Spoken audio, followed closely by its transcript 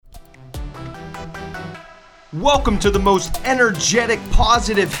Welcome to the most energetic,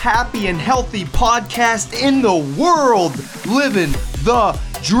 positive, happy, and healthy podcast in the world, Living the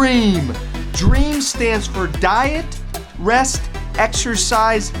Dream. DREAM stands for diet, rest,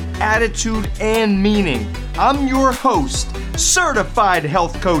 exercise, attitude, and meaning. I'm your host, certified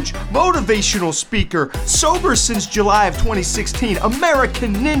health coach, motivational speaker, sober since July of 2016,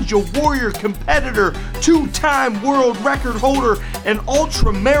 American Ninja Warrior competitor, two-time world record holder, and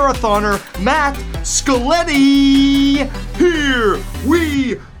ultra marathoner, Matt Scaletti. Here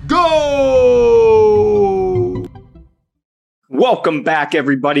we go! Welcome back,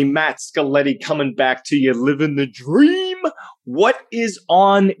 everybody. Matt Scaletti coming back to you, living the dream. What is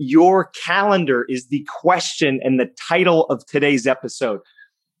on your calendar is the question and the title of today's episode.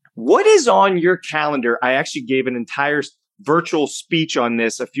 What is on your calendar? I actually gave an entire virtual speech on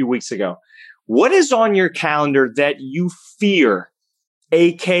this a few weeks ago. What is on your calendar that you fear,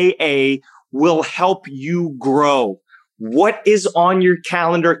 aka will help you grow? What is on your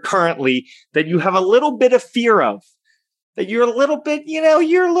calendar currently that you have a little bit of fear of? That you're a little bit,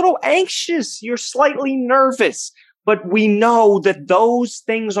 you're a little anxious, you're slightly nervous, but we know that those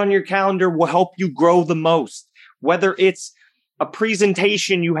things on your calendar will help you grow the most. Whether it's a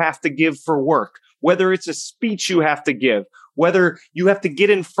presentation you have to give for work, whether it's a speech you have to give, whether you have to get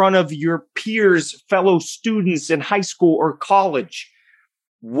in front of your peers, fellow students in high school or college.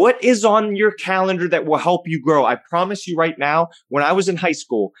 What is on your calendar that will help you grow? I promise you right now, when I was in high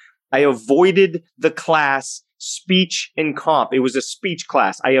school, I avoided the class speech and comp. It was a speech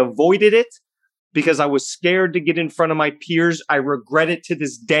class. I avoided it because I was scared to get in front of my peers. I regret it to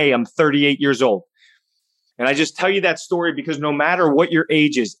this day. I'm 38 years old. And I just tell you that story because no matter what your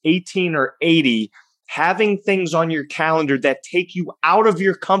age is, 18 or 80, having things on your calendar that take you out of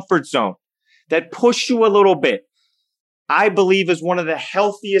your comfort zone, that push you a little bit, I believe is one of the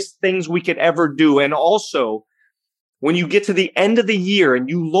healthiest things we could ever do. And also, when you get to the end of the year and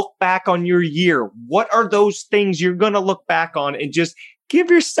you look back on your year, what are those things you're going to look back on and just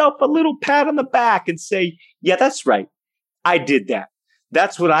give yourself a little pat on the back and say, yeah, that's right. I did that.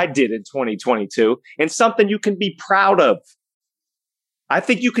 That's what I did in 2022, and something you can be proud of. I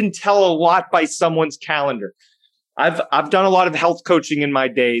think you can tell a lot by someone's calendar. I've done a lot of health coaching in my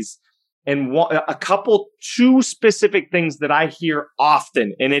days, and two specific things that I hear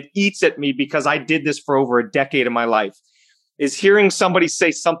often, and it eats at me because I did this for over a decade of my life, is hearing somebody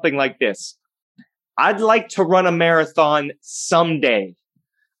say something like this. I'd like to run a marathon someday.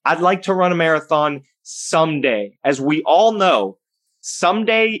 I'd like to run a marathon someday. As we all know,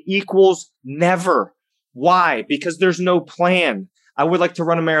 someday equals never. Why? Because there's no plan. I would like to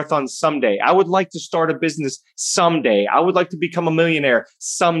run a marathon someday. I would like to start a business someday. I would like to become a millionaire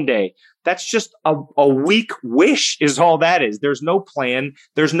someday. That's just a weak wish is all that is. There's no plan.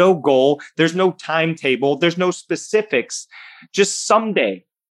 There's no goal. There's no timetable. There's no specifics. Just someday.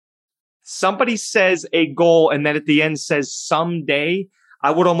 Somebody says a goal and then at the end says someday. I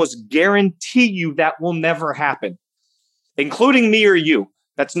would almost guarantee you that will never happen, including me or you.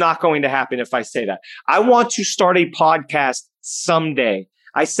 That's not going to happen if I say that. I want to start a podcast someday.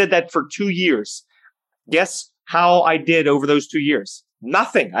 I said that for 2 years. Guess how I did over those 2 years?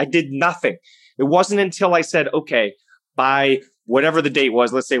 Nothing. I did nothing. It wasn't until I said, okay, by whatever the date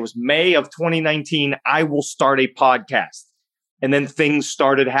was, let's say it was May of 2019, I will start a podcast. And then things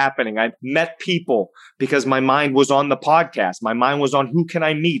started happening. I met people because my mind was on the podcast. My mind was on who can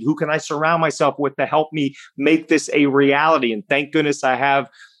I meet? Who can I surround myself with to help me make this a reality? And thank goodness I have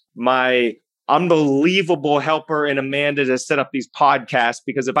my unbelievable helper in Amanda to set up these podcasts,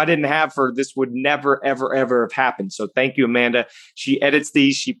 because if I didn't have her, this would never, ever, ever have happened. So thank you, Amanda. She edits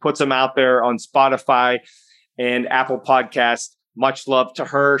these. She puts them out there on Spotify and Apple Podcasts. Much love to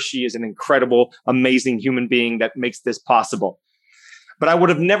her. She is an incredible, amazing human being that makes this possible. But I would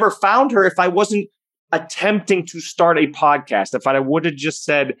have never found her if I wasn't attempting to start a podcast. If I would have just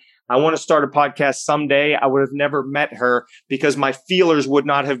said, I want to start a podcast someday, I would have never met her because my feelers would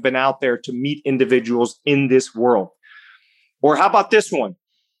not have been out there to meet individuals in this world. Or how about this one?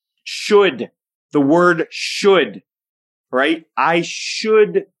 Should. The word should, right? I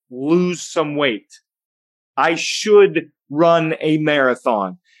should lose some weight. I should run a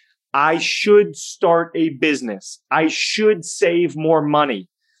marathon. I should start a business. I should save more money.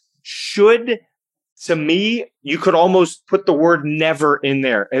 Should, to me, you could almost put the word never in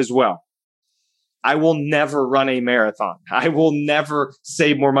there as well. I will never run a marathon. I will never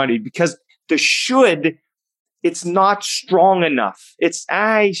save more money because the should, it's not strong enough. It's,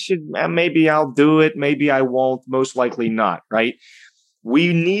 I should, maybe I'll do it. Maybe I won't. Most likely not, right?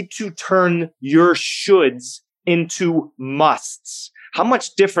 We need to turn your shoulds into musts. How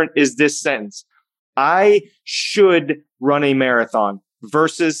much different is this sentence? I should run a marathon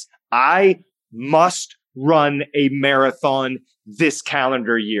versus I must run a marathon this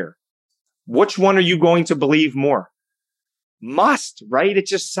calendar year. Which one are you going to believe more? Must, right? It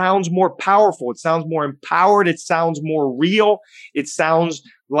just sounds more powerful. It sounds more empowered. It sounds more real. It sounds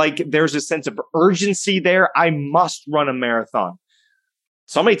like there's a sense of urgency there. I must run a marathon.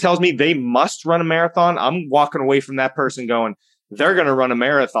 Somebody tells me they must run a marathon. I'm walking away from that person going, they're going to run a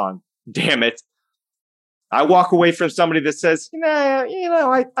marathon. Damn it. I walk away from somebody that says,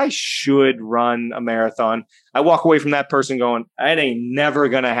 I should run a marathon. I walk away from that person going, it ain't never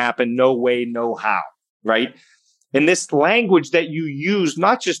going to happen. No way, no how, right? And this language that you use,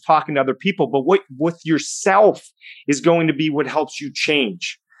 not just talking to other people, but what with yourself is going to be what helps you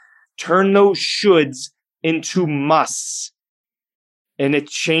change. Turn those shoulds into musts. And it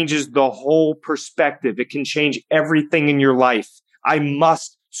changes the whole perspective. It can change everything in your life. I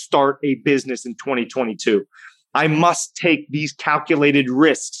must start a business in 2022. I must take these calculated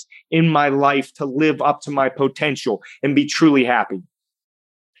risks in my life to live up to my potential and be truly happy.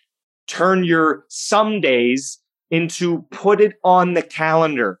 Turn your some days into put it on the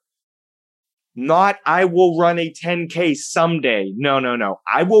calendar. Not I will run a 10K someday. No.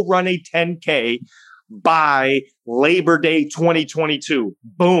 I will run a 10K by Labor Day 2022.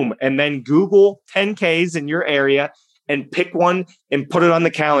 Boom. And then Google 10Ks in your area and pick one and put it on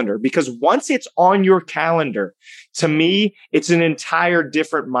the calendar. Because once it's on your calendar, to me, it's an entire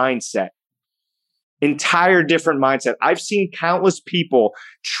different mindset. I've seen countless people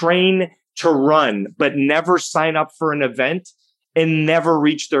train to run, but never sign up for an event and never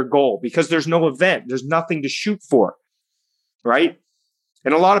reach their goal because there's no event. There's nothing to shoot for, right?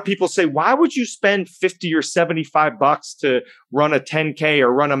 And a lot of people say, why would you spend 50 or 75 bucks to run a 10K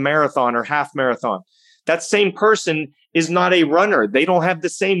or run a marathon or half marathon? That same person is not a runner. They don't have the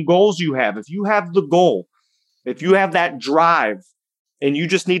same goals you have. If you have the goal, if you have that drive and you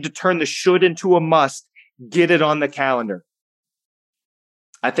just need to turn the should into a must, get it on the calendar.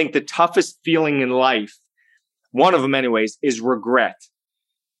 I think the toughest feeling in life, one of them anyways, is regret.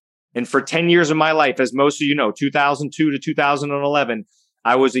 And for 10 years of my life, as most of you know, 2002 to 2011,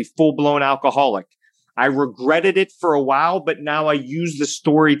 I was a full-blown alcoholic. I regretted it for a while, but now I use the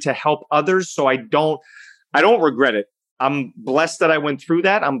story to help others. So I don't regret it. I'm blessed that I went through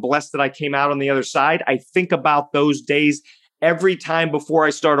that. I'm blessed that I came out on the other side. I think about those days every time before I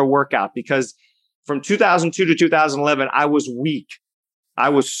start a workout because from 2002 to 2011, I was weak. I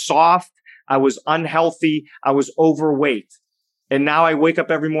was soft. I was unhealthy. I was overweight. And now I wake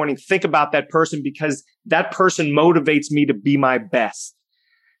up every morning, think about that person because that person motivates me to be my best.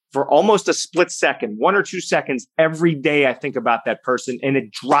 For almost a split second, 1 or 2 seconds, every day I think about that person and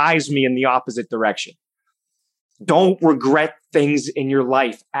it drives me in the opposite direction. Don't regret things in your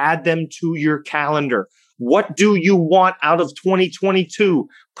life. Add them to your calendar. What do you want out of 2022?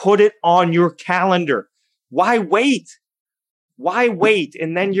 Put it on your calendar. Why wait? Why wait?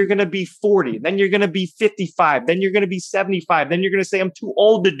 And then you're going to be 40. Then you're going to be 55. Then you're going to be 75. Then you're going to say, I'm too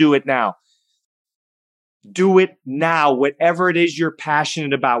old to do it now. Do it now. Whatever it is you're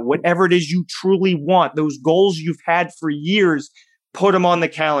passionate about, whatever it is you truly want, those goals you've had for years, put them on the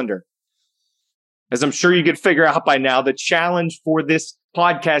calendar. As I'm sure you could figure out by now, the challenge for this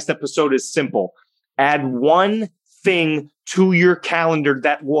podcast episode is simple. Add one thing to your calendar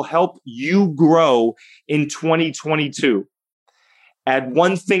that will help you grow in 2022. Add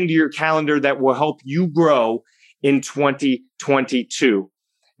one thing to your calendar that will help you grow in 2022.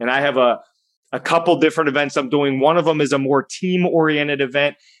 And I have a couple different events I'm doing. One of them is a more team-oriented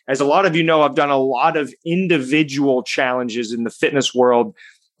event. As a lot of you know, I've done a lot of individual challenges in the fitness world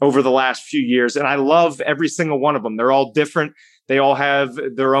over the last few years. And I love every single one of them. They're all different. They all have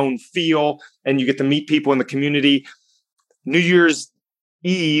their own feel and you get to meet people in the community. New Year's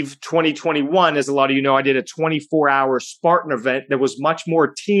Eve 2021, as a lot of you know, I did a 24-hour Spartan event that was much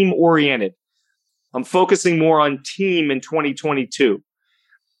more team-oriented. I'm focusing more on team in 2022.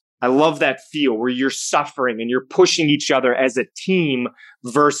 I love that feel where you're suffering and you're pushing each other as a team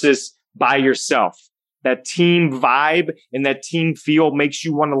versus by yourself. That team vibe and that team feel makes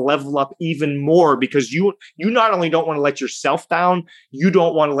you want to level up even more because you not only don't want to let yourself down, you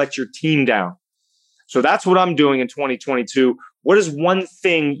don't want to let your team down. So that's what I'm doing in 2022. What is one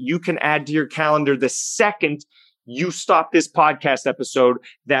thing you can add to your calendar the second you stop this podcast episode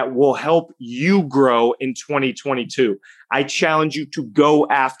that will help you grow in 2022? I challenge you to go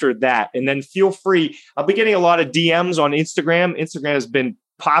after that. And then feel free. I'll be getting a lot of DMs on Instagram. Instagram has been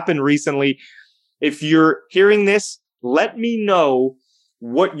popping recently. If you're hearing this, let me know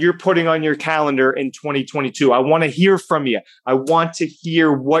what you're putting on your calendar in 2022. I want to hear from you. I want to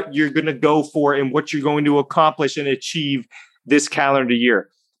hear what you're going to go for and what you're going to accomplish and achieve this calendar year.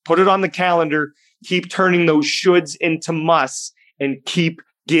 Put it on the calendar. Keep turning those shoulds into musts and keep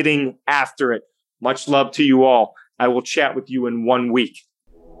getting after it. Much love to you all. I will chat with you in 1 week.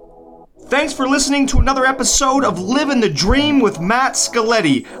 Thanks for listening to another episode of Living the Dream with Matt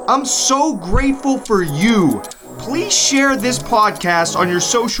Scaletti. I'm so grateful for you. Please share this podcast on your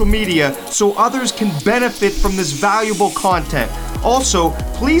social media so others can benefit from this valuable content. Also,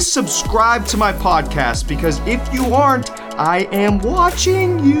 please subscribe to my podcast because if you aren't, I am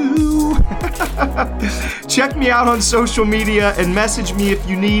watching you. Check me out on social media and message me if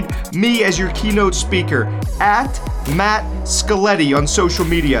you need me as your keynote speaker at Matt Scaletti on social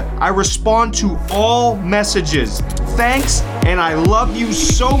media. I respond to all messages. Thanks, and I love you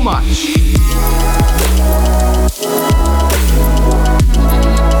so much.